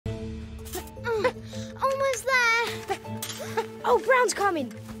Oh, Brown's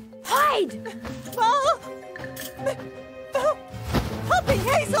coming. Hide! Hopping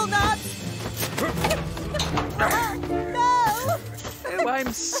hazelnuts! No! Oh,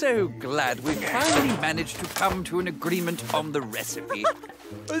 I'm so glad we finally managed to come to an agreement on the recipe.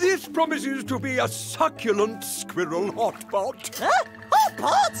 This promises to be a succulent squirrel hot pot. Hot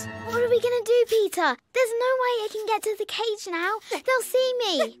pot? What are we going to do, Peter? There's no way I can get to the cage now. They'll see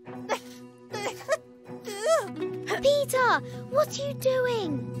me. Peter, what are you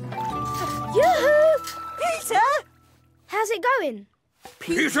doing? Yoo-hoo! Peter! How's it going?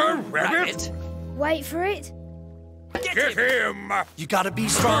 Peter Rabbit? Wait for it. Get him! You gotta be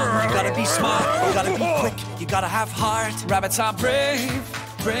strong, you gotta be smart, you gotta be quick, you gotta have heart. Rabbits are brave,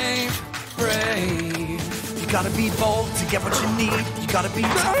 brave, brave. You gotta be bold to get what you need. You gotta be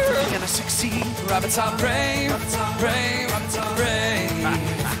tough if you're gonna succeed. Rabbits are brave, brave, brave.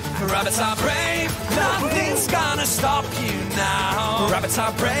 Rabbits are brave, nothing's gonna stop you now. Rabbits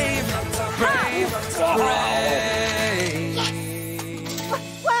are brave, brave, brave.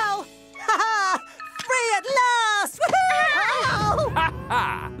 Well, free at last!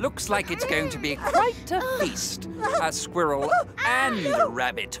 Ha! Looks like it's going to be quite a feast. A squirrel and a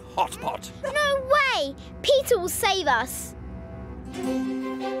rabbit hot pot. No way! Peter will save us.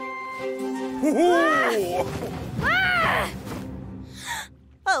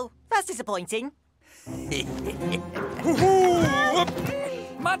 Oh, that's disappointing.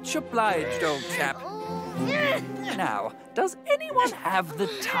 Much obliged, old chap. Now, does anyone have the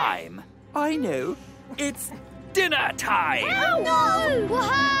time? I know. It's dinner time! Oh, no!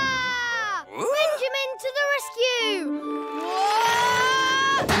 Wah-ha! Benjamin to the rescue!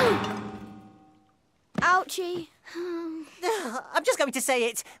 Ouchie. I'm just going to say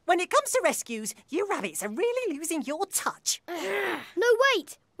it. When it comes to rescues, you rabbits are really losing your touch. No,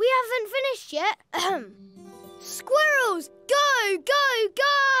 wait. We haven't finished yet. Squirrels, go, go,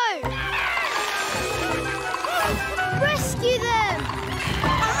 go! Rescue them!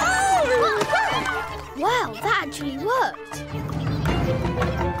 Wow, that actually worked.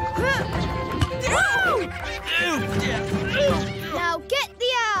 Now get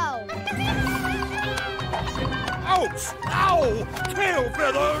the owl. Ouch! Ow! Tail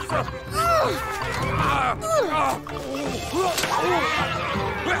feathers!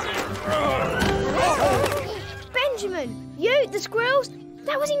 Benjamin, you, the squirrels,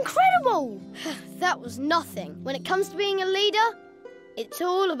 that was incredible. That was nothing. When it comes to being a leader, it's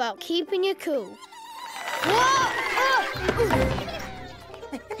all about keeping you cool. Come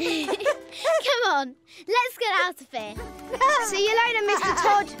on, let's get out of here. See you later, Mr.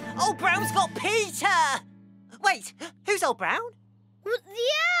 Todd. Old Brown's got Peter! Wait, who's Old Brown? The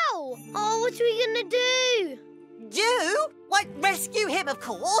owl! Oh, what are we going to do? You? Why, rescue him, of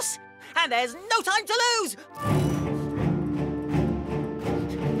course. And there's no time to lose.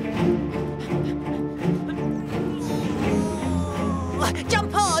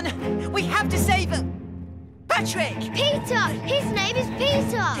 Jump on! We have to save him. Patrick! Peter! His name is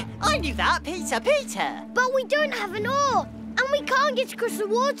Peter! I knew that, Peter. But we don't have an oar, and we can't get across the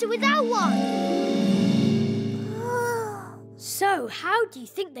water without one. So, how do you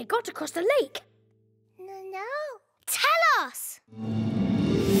think they got across the lake? No. Tell us!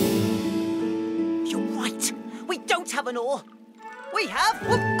 You're right. We don't have an oar. We have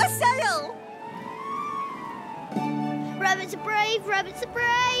a sail. Rabbits are brave, rabbits are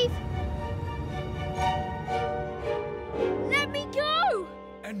brave. Let me go!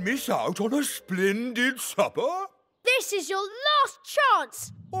 And miss out on a splendid supper? This is your last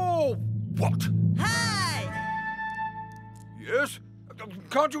chance! Oh, what? Hey! Yes?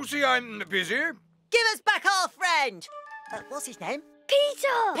 Can't you see I'm busy? Give us back our friend. What's his name?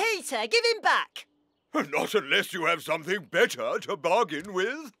 Peter! Peter, give him back. Not unless you have something better to bargain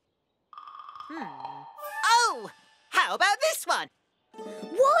with. Oh, how about this one?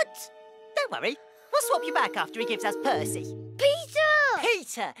 What? Don't worry. We'll swap you back after he gives us Percy. Peter!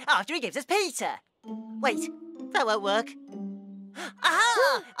 Peter, after he gives us Peter. Wait, that won't work.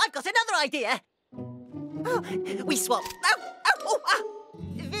 Aha! I've got another idea. Oh, we swap.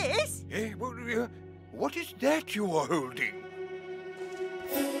 This? What is that you are holding?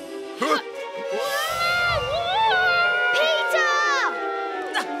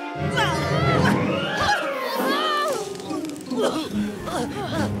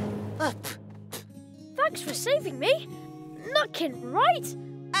 Thanks for saving me. Not kidding, right?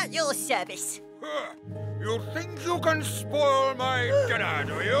 At your service. You think you can spoil my dinner,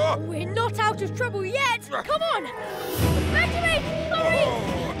 do you? We're not out of trouble yet. Come on. Benjamin, hurry!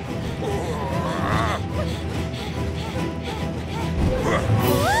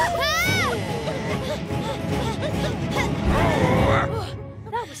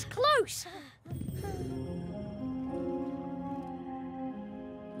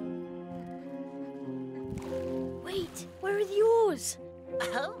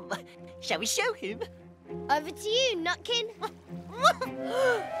 Oh, shall we show him? Over to you, Nutkin.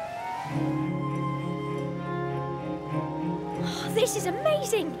 This is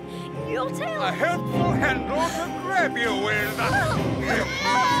amazing. Your tail. A helpful handle to grab you with.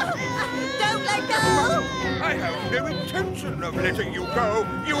 Don't let go! I have no intention of letting you go,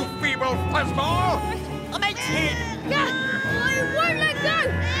 you feeble fuzzball! I'm 18! I won't let go!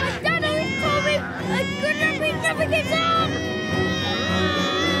 My dad always told me a good rabbit never gives up!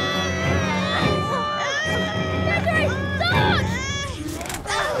 Daddy, stop!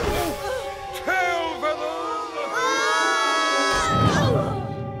 Tail feathers!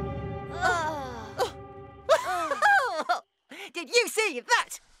 Did you see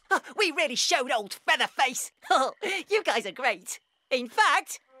that? We really showed old Featherface. You guys are great. In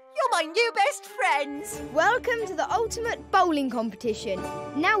fact, you're my new best friends. Welcome to the ultimate bowling competition.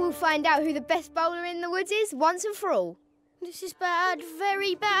 Now we'll find out who the best bowler in the woods is once and for all. This is bad,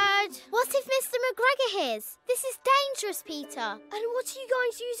 very bad. What if Mr. McGregor hears? This is dangerous, Peter. And what do you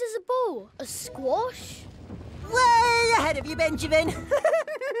guys use as a ball? A squash? Way ahead of you, Benjamin.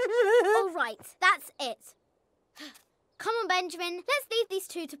 All right, that's it. Come on, Benjamin. Let's leave these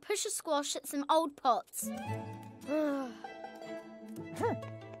two to push a squash at some old pots.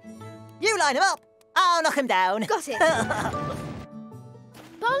 You line them up. I'll knock them down. Got it.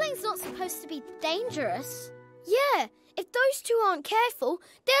 Bowling's not supposed to be dangerous. Yeah, if those two aren't careful,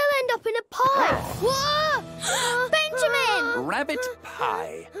 they'll end up in a pie. Whoa! Benjamin! Rabbit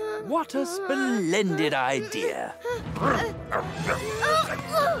pie. What a splendid idea.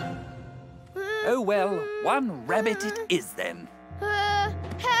 Oh, well, one rabbit it is then.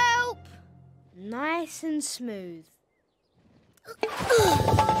 Help! Nice and smooth.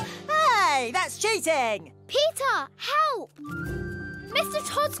 Hey, that's cheating. Peter, help! Mr.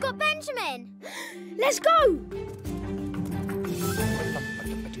 Todd's got Benjamin. Let's go!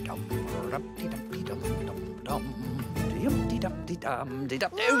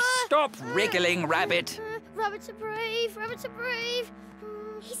 Oh, stop wriggling, rabbit. Rabbits are brave, rabbits are brave.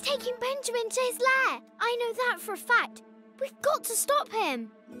 He's taking Benjamin to his lair. I know that for a fact. We've got to stop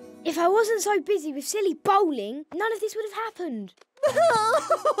him. If I wasn't so busy with silly bowling, none of this would have happened.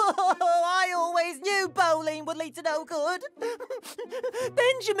 I always knew bowling would lead to no good.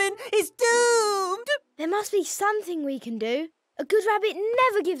 Benjamin is doomed. There must be something we can do. A good rabbit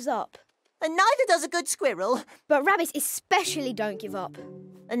never gives up. And neither does a good squirrel. But rabbits especially don't give up.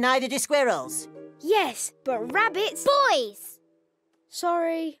 And neither do squirrels. Yes, but rabbits... Boys!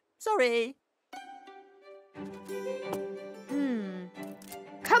 Sorry. Sorry.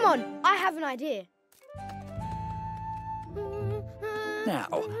 Come on, I have an idea. Now,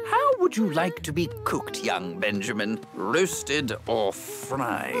 how would you like to be cooked, young Benjamin? Roasted or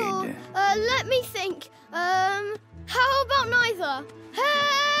fried? Let me think. How about neither?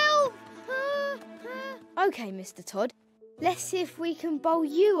 Help! OK, Mr. Todd. Let's see if we can bowl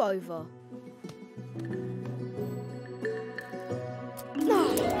you over.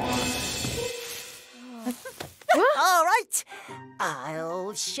 All right.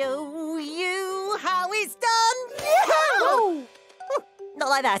 I'll show you how it's done. Oh! Not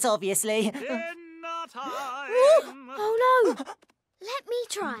like that, obviously. Oh, no! Let me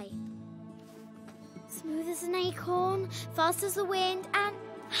try. Smooth as an acorn, fast as the wind, and...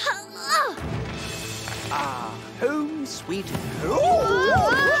 Home sweet home.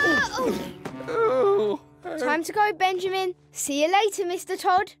 Oh. Time to go, Benjamin. See you later, Mr.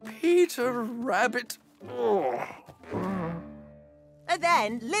 Todd. Peter Rabbit. Oh. And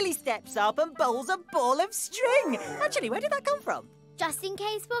then Lily steps up and bowls a ball of string. Actually, where did that come from? Just in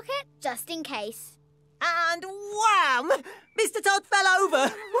case, Pocket, just in case. And wham! Mr. Todd fell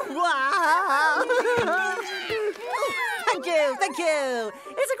over. Wow! Thank you, thank you.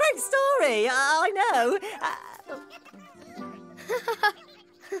 It's a great story, I know.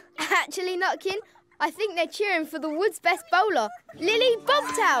 Actually, Nutkin, I think they're cheering for the wood's best bowler, Lily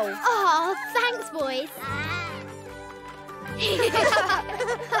Bobtail. Oh, thanks, boys. Hey.